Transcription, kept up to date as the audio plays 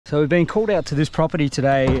So we've been called out to this property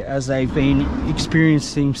today as they've been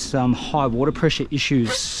experiencing some high water pressure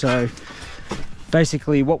issues. So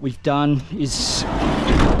basically what we've done is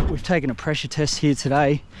we've taken a pressure test here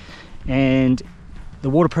today, and the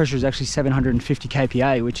water pressure is actually 750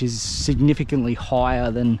 kPa, which is significantly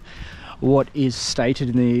higher than what is stated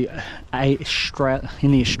in the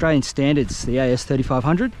Australian standards, the AS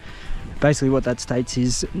 3500. Basically what that states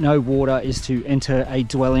is no water is to enter a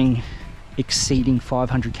dwelling exceeding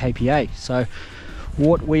 500 kPa. So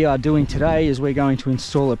what we are doing today is we're going to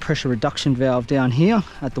install a pressure reduction valve down here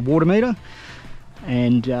at the water meter,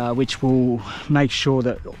 and which will make sure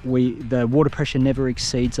that the water pressure never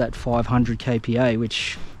exceeds that 500 kPa,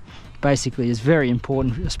 which basically is very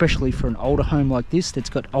important, especially for an older home like this that's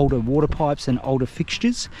got older water pipes and older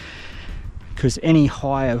fixtures, because any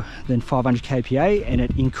higher than 500 kPa and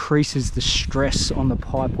it increases the stress on the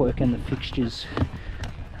pipework and the fixtures,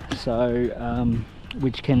 so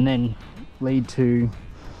which can then lead to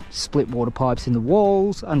split water pipes in the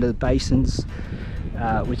walls, under the basins,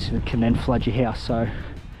 which can then flood your house. So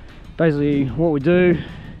basically what we do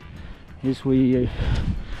is we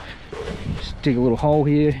just dig a little hole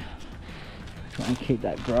here, try and keep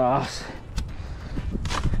that grass.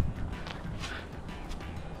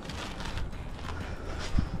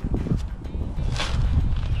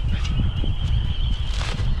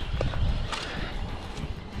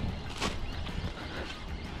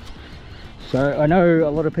 So I know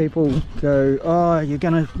a lot of people go, oh, you're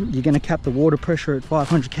gonna cap the water pressure at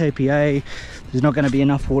 500 kPa. There's not going to be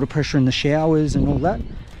enough water pressure in the showers and all that.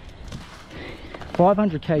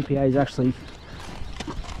 500 kPa is actually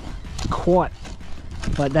quite,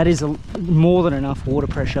 like, that is more than enough water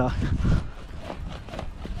pressure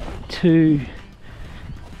to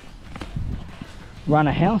run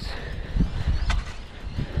a house.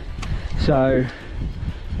 So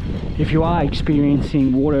if you are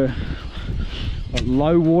experiencing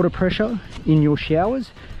low water pressure in your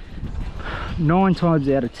showers, 9 times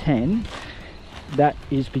out of 10 that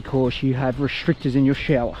is because you have restrictors in your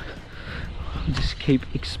shower. Just keep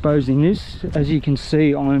exposing this. As you can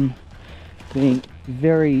see, I'm being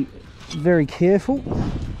very careful,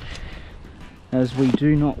 as we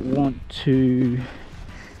do not want to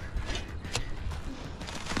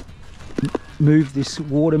move this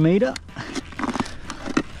water meter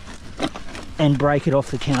and break it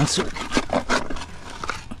off the council.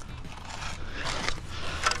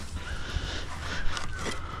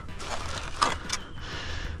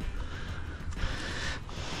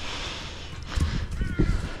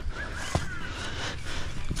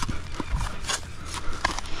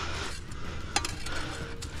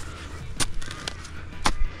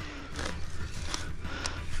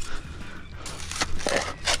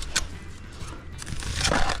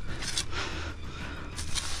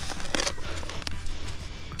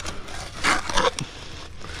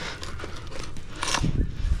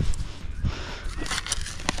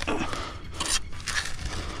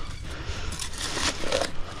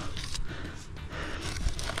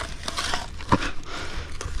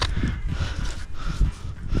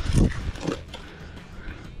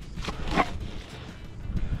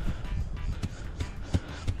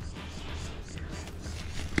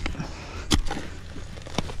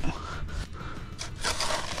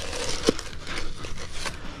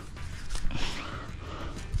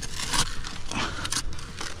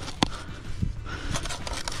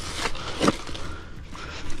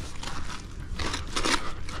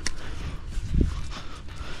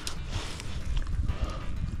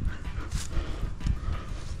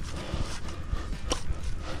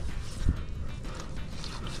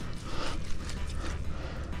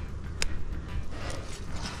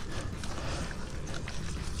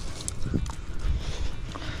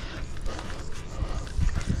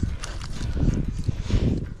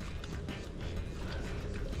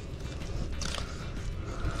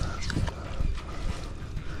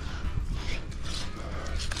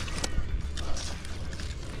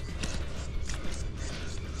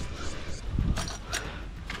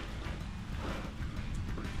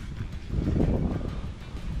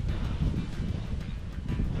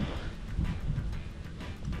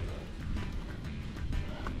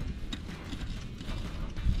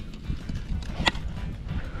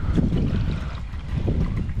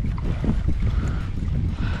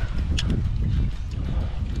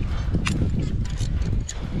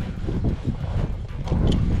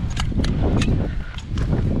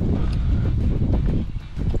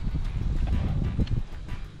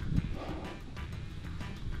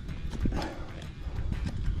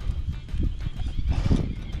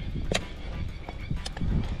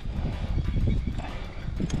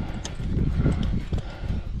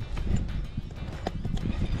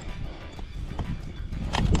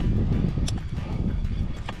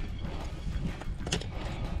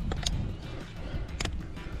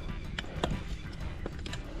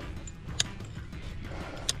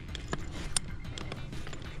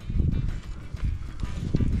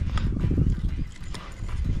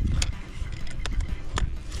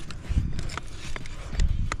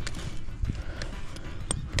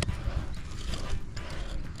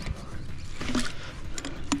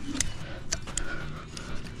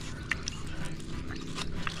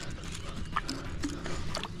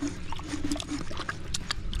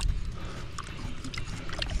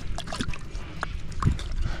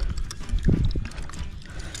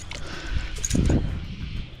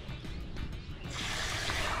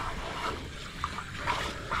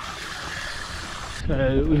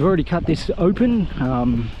 So we've already cut this open,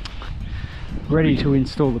 ready to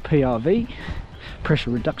install the PRV,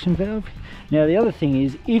 pressure reduction valve. Now the other thing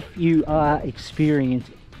is, if you are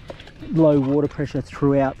experiencing low water pressure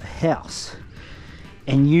throughout the house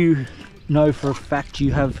and you know for a fact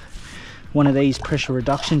you have one of these pressure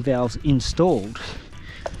reduction valves installed,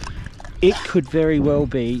 it could very well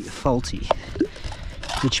be faulty,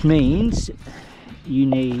 which means you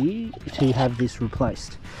need to have this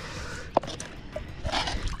replaced.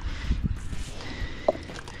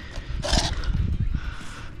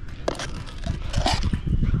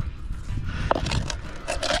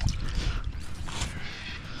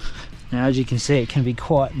 Now, as you can see, it can be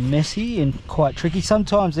quite messy and quite tricky.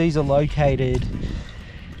 Sometimes these are located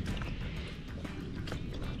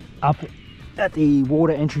up at the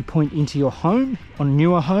water entry point into your home on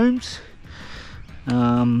newer homes.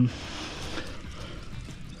 They're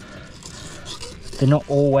not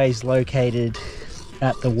always located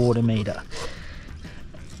at the water meter.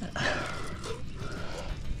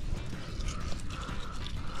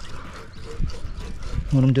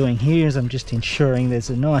 What I'm doing here is I'm just ensuring there's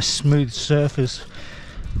a nice smooth surface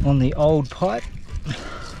on the old pipe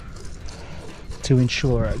to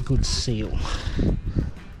ensure a good seal.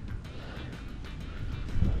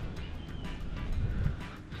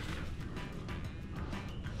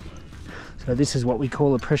 So this is what we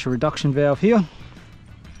call a pressure reduction valve here.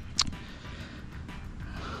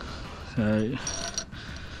 So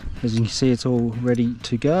as you can see, it's all ready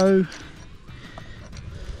to go.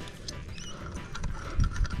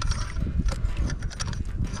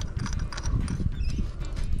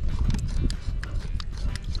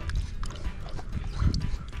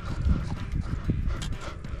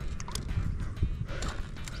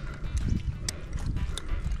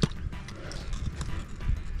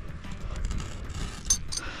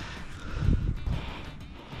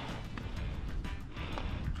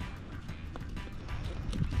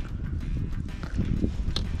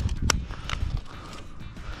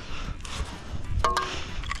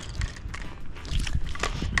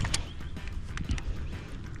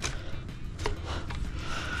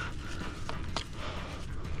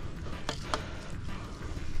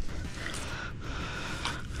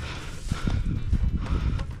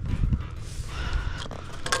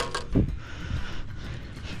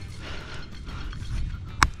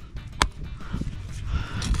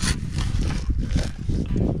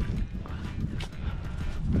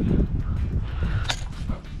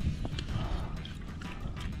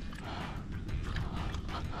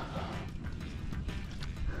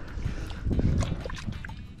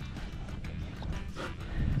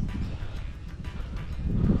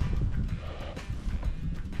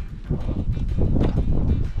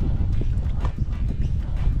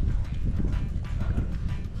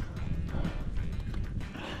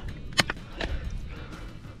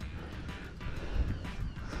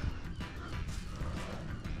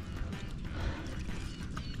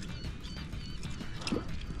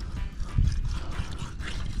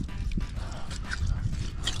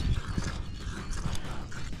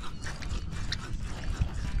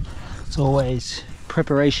 It's always,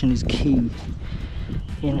 preparation is key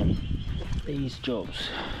in these jobs.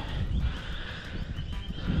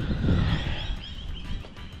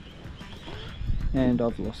 And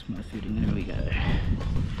I've lost my footing, there we go.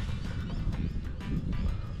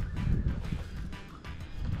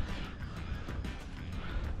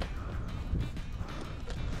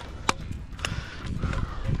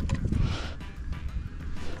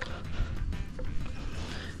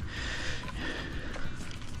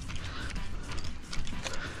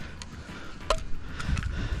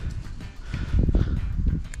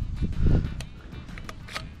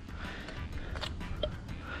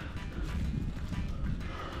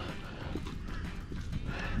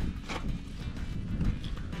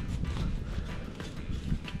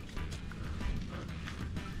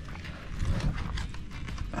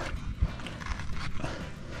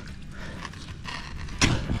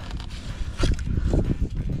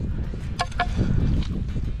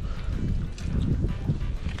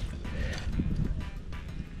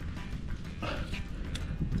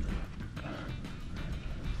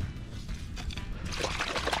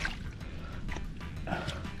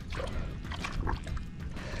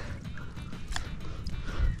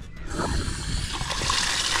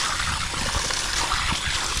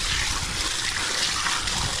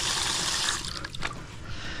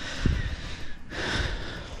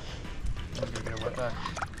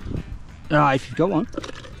 If you've got one.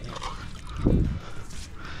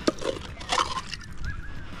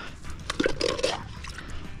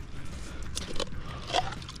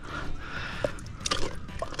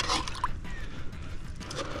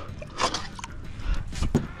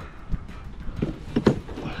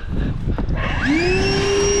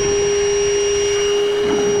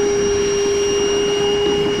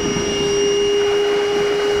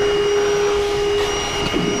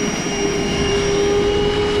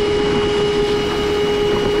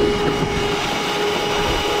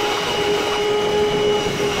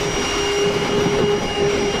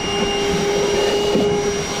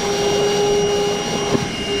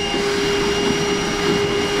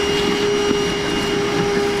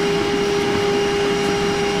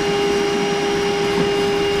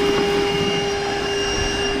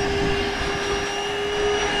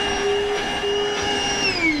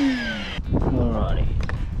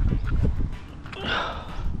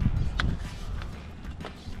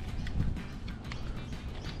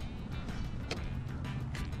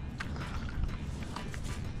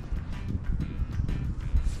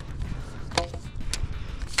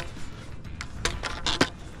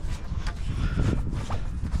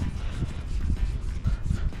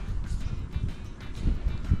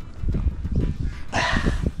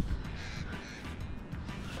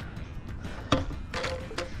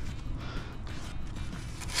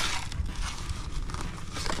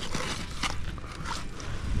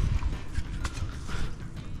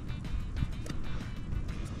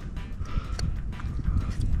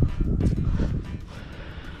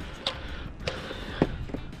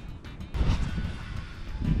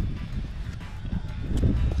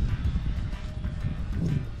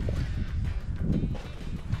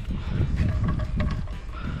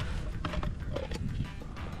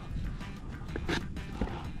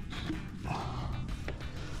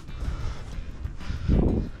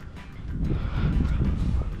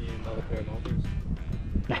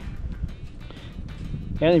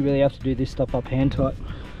 You only really have to do this stuff up hand tight.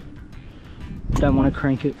 Don't want to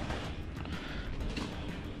crank it.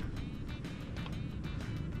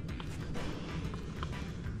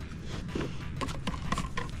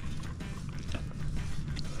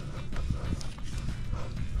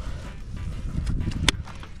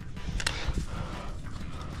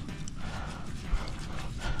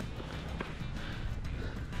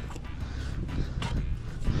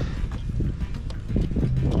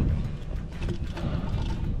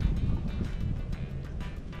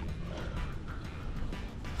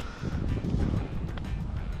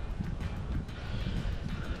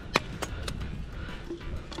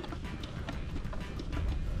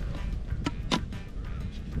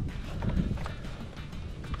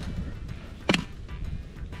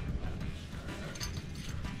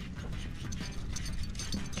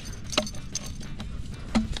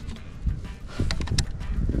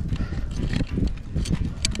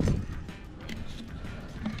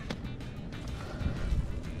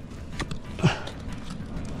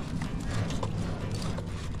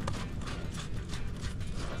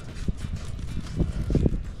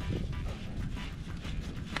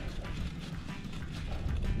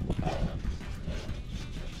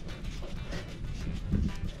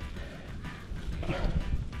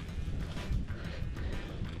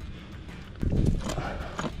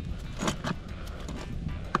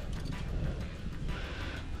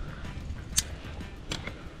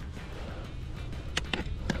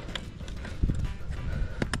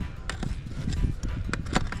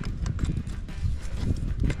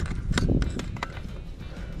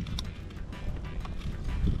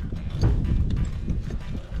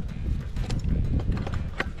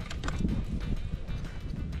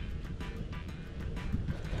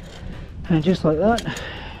 And just like that,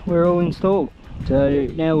 we're all installed. So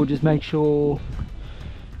now we'll just make sure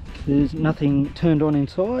there's nothing turned on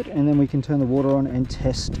inside, and then we can turn the water on and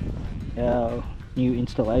test our new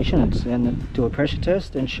installation and do a pressure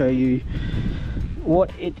test and show you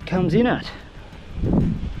what it comes in at.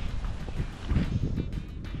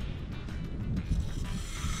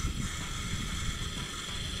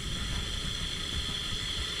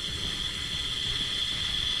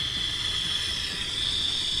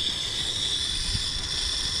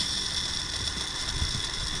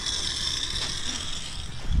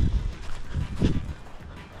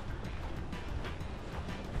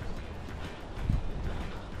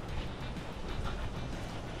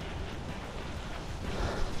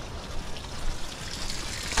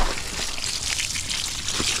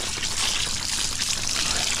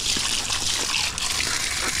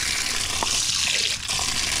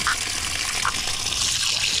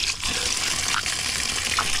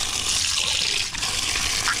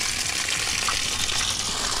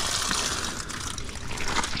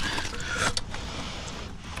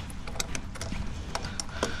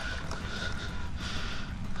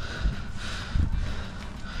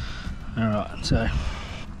 Alright, so you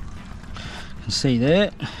can see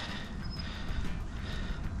there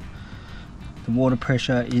the water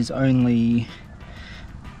pressure is only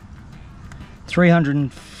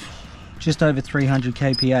 300, just over 300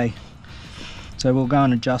 kPa. So we'll go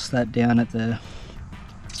and adjust that down at the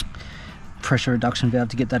pressure reduction valve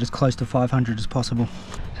to get that as close to 500 as possible.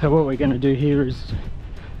 So what we're going to do here is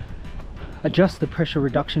adjust the pressure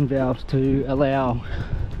reduction valves to allow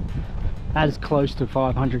as close to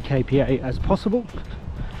 500 kPa as possible,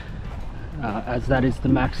 as that is the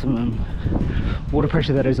maximum water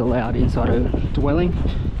pressure that is allowed inside a dwelling,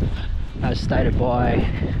 as stated by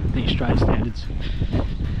the Australian standards.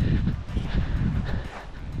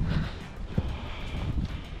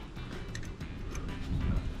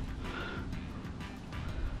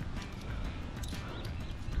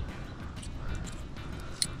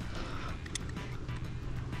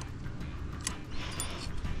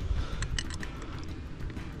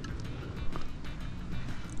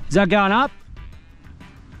 Is that going up?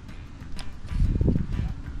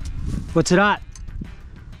 What's it at?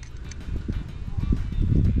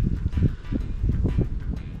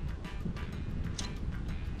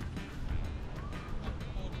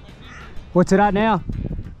 What's it at now?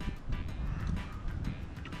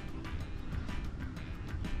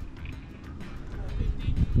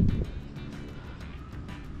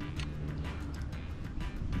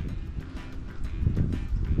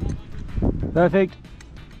 Perfect.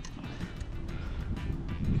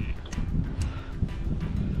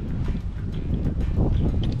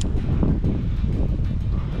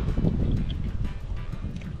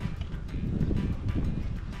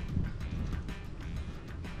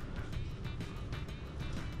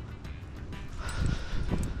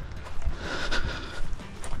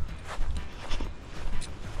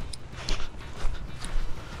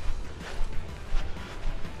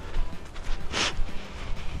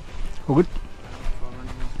 All good?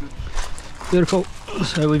 Beautiful.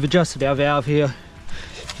 So we've adjusted our valve here.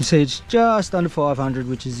 You see it's just under 500,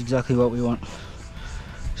 which is exactly what we want.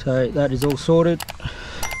 So that is all sorted.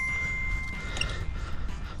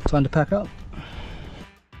 Time to pack up.